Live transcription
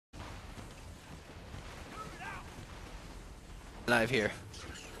alive here.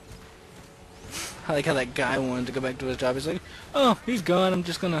 I like how that guy wanted to go back to his job. He's like, oh, he's gone. I'm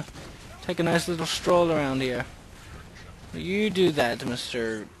just gonna take a nice little stroll around here. You do that,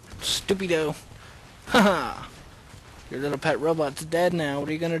 Mr. Stupido. Haha! Your little pet robot's dead now. What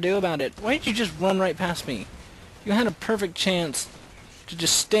are you gonna do about it? Why did you just run right past me? You had a perfect chance to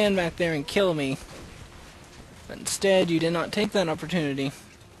just stand back there and kill me. But instead, you did not take that opportunity.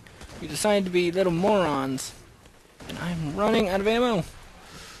 You decided to be little morons. And I'm running out of ammo.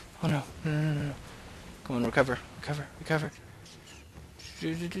 Oh no. No, no, no, no. Come on, recover. Recover. Recover.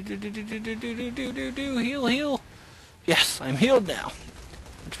 Heal, heal. Yes, I'm healed now.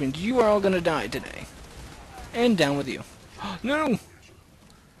 Which means you are all gonna die today. And down with you. No!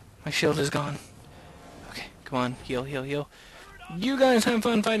 My shield is gone. Okay, come on. Heal, heal, heal. You guys have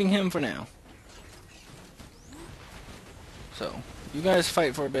fun fighting him for now. So, you guys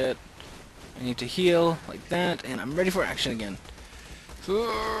fight for a bit. I need to heal like that, and I'm ready for action again.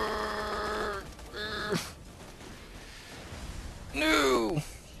 No! No!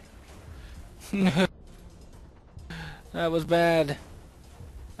 That was bad.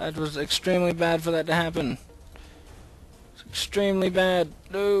 That was extremely bad for that to happen. It's extremely bad.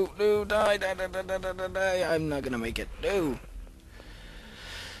 No, no, die, die, die, die, die, die, die. I'm not gonna make it. No.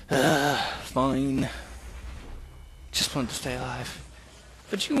 Fine. Just want to stay alive.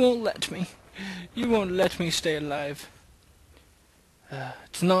 But you won't let me. You won't let me stay alive.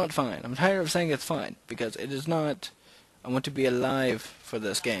 It's not fine. I'm tired of saying it's fine, because it is not. I want to be alive for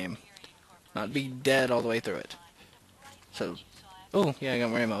this game. Not be dead all the way through it. So, oh, yeah, I got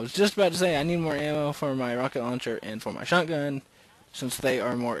more ammo. I was just about to say I need more ammo for my rocket launcher and for my shotgun, since they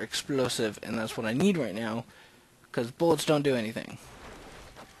are more explosive, and that's what I need right now, because bullets don't do anything.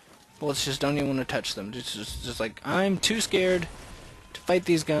 Bullets just don't even want to touch them. Just like, I'm too scared to fight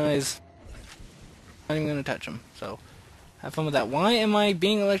these guys. I'm not even going to touch them, so have fun with that. Why am I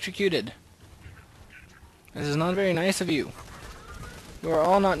being electrocuted? This is not very nice of you. You are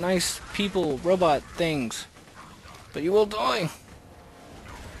all not nice people, robot things. But you will die.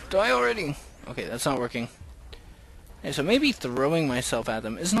 Die already. Okay, that's not working. Okay, so maybe throwing myself at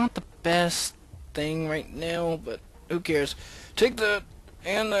them is not the best thing right now, but who cares? Take that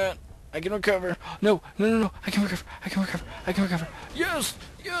and that. I can recover. No, no, no, no. I can recover. I can recover. I can recover. Yes!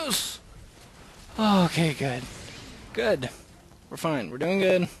 Yes! Okay, good. Good. We're fine. We're doing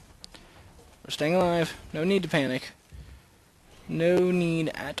good. We're staying alive. No need to panic. No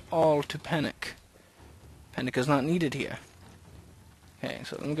need at all to panic. Panic is not needed here. Okay,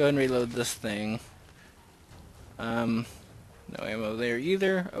 so let me go ahead and reload this thing. No ammo there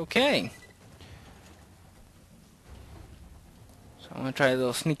either. Okay. So I'm gonna try a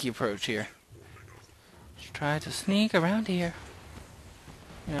little sneaky approach here. Just try to sneak around here.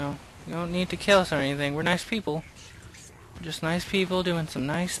 You know, you don't need to kill us or anything. We're nice people. We're just nice people doing some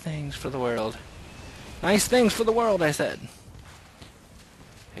nice things for the world. Nice things for the world, I said.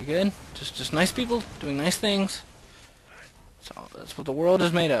 Okay, good. Just nice people doing nice things. So that's what the world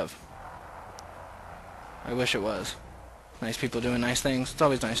is made of. I wish it was. Nice people doing nice things. It's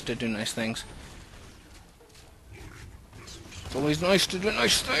always nice to do nice things. It's always nice to do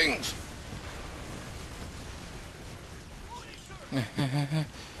nice things.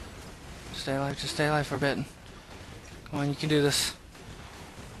 Stay alive, just stay alive for a bit. Come on, you can do this.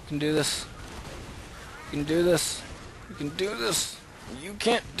 You can do this. You can do this. You can do this. You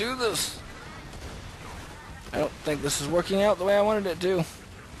can't do this. I don't think this is working out the way I wanted it to.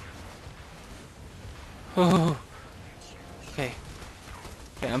 Oh. Okay.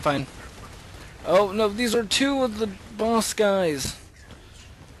 Okay, I'm fine. Oh, no, these are two of the boss guys.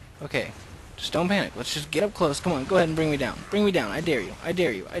 Okay. Just don't panic. Let's just get up close. Come on, go ahead and bring me down. Bring me down. I dare you. I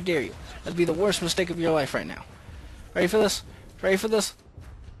dare you. I dare you. That'd be the worst mistake of your life right now. Ready for this? Ready for this?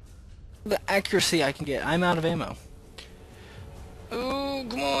 The accuracy I can get. I'm out of ammo. Oh,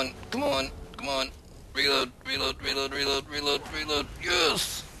 come on. Come on. Come on. Reload. Reload. Reload. Reload. Reload. Reload.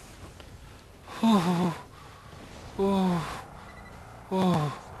 Yes! Oh. Oh.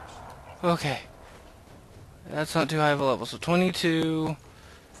 Oh. Okay. That's not too high of a level. So 22.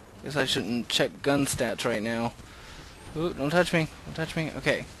 Guess I shouldn't check gun stats right now. Ooh, don't touch me. Don't touch me.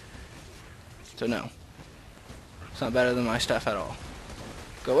 Okay. So no. It's not better than my stuff at all.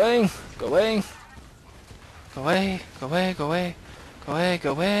 Go away. Go away. Go away. Go away. Go away. Go away.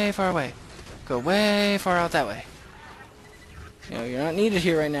 Go way far away. Go way far out that way. You know, you're not needed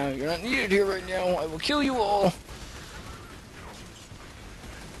here right now. You're not needed here right now. I will kill you all.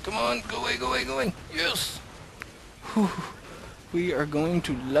 Come on. Go away. Go away. Go away. Yes. Whew. We are going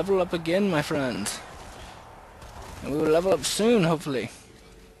to level up again, my friends. And we will level up soon, hopefully.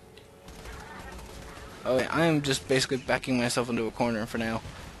 Oh yeah, I am just basically backing myself into a corner for now.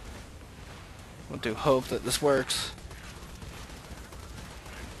 I want to hope that this works.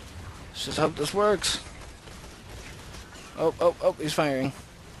 Let's just hope this works. Oh, he's firing.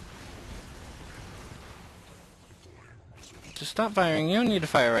 Just stop firing. You don't need to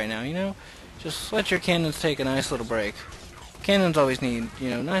fire right now, you know? Just let your cannons take a nice little break. Cannons always need, you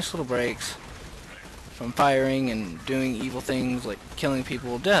know, nice little breaks from firing and doing evil things like killing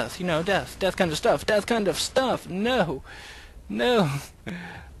people. Death, you know, death kind of stuff. Death kind of stuff. No. No.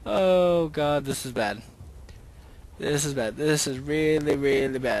 Oh, God, this is bad. This is bad. This is really,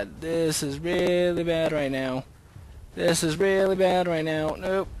 really bad. This is really bad right now. This is really bad right now.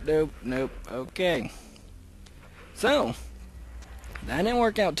 Nope. Okay. So, that didn't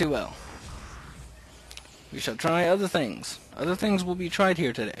work out too well. We shall try other things. Other things will be tried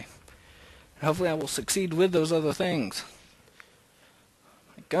here today. Hopefully I will succeed with those other things.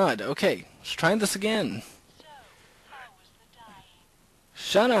 My God, okay. Let's try this again.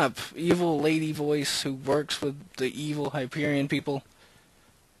 Shut up, evil lady voice who works with the evil Hyperion people.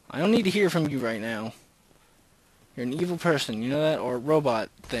 I don't need to hear from you right now. You're an evil person, you know that? Or robot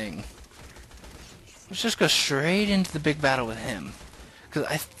thing. Let's just go straight into the big battle with him. Because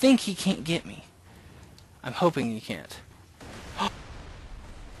I think he can't get me. I'm hoping he can't.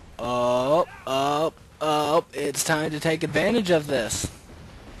 It's time to take advantage of this.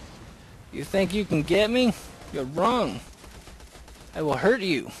 You think you can get me? You're wrong. I will hurt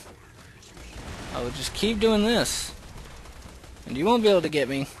you. I will just keep doing this. And you won't be able to get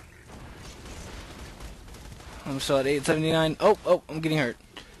me. I'm still at 879. Oh, I'm getting hurt.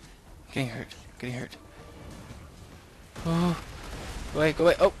 Getting hurt. Oh. Go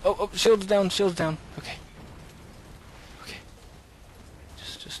away. Oh, shield's down. Okay.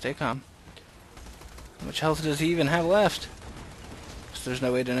 Just stay calm. How much health does he even have left? There's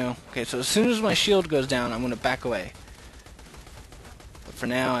no way to know. Okay, so as soon as my shield goes down, I'm going to back away. But for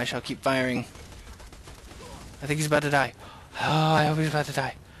now, I shall keep firing. I think he's about to die. Oh, I hope he's about to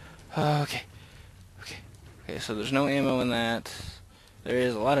die. Oh, okay, so there's no ammo in that. There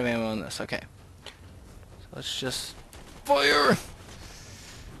is a lot of ammo in this. Okay. So let's just fire!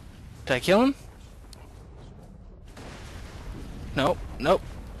 Did I kill him? Nope.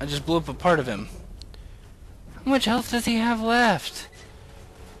 I just blew up a part of him. How much health does he have left?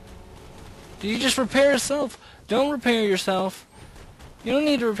 Did you just repair yourself? Don't repair yourself. You don't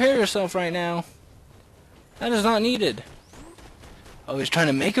need to repair yourself right now. That is not needed. Oh, he's trying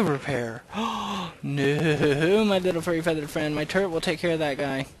to make a repair. No, my little furry feathered friend. My turret will take care of that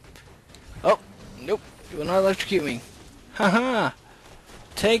guy. Oh, nope. You will not electrocute me. Haha.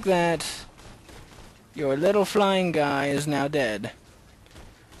 Take that. Your little flying guy is now dead.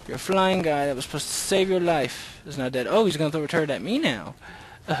 Your flying guy that was supposed to save your life is now dead. Oh, he's going to throw a turret at me now.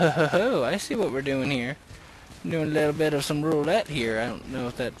 Oh, I see what we're doing here. I'm doing a little bit of some roulette here. I don't know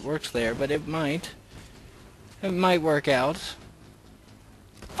if that works there, but it might. It might work out.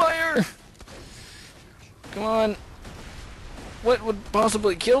 Fire! Come on. What would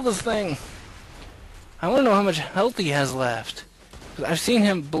possibly kill this thing? I want to know how much health he has left. 'Cause I've seen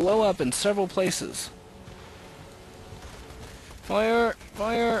him blow up in several places. Fire!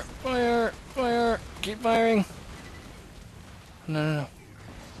 Keep firing. No.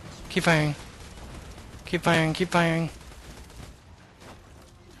 Keep firing.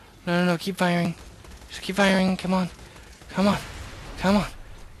 No, keep firing. Just keep firing. Come on. Up.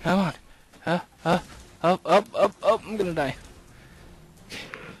 I'm gonna die.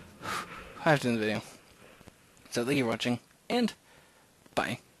 I have to end the video. So thank you for watching, and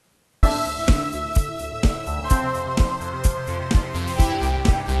bye.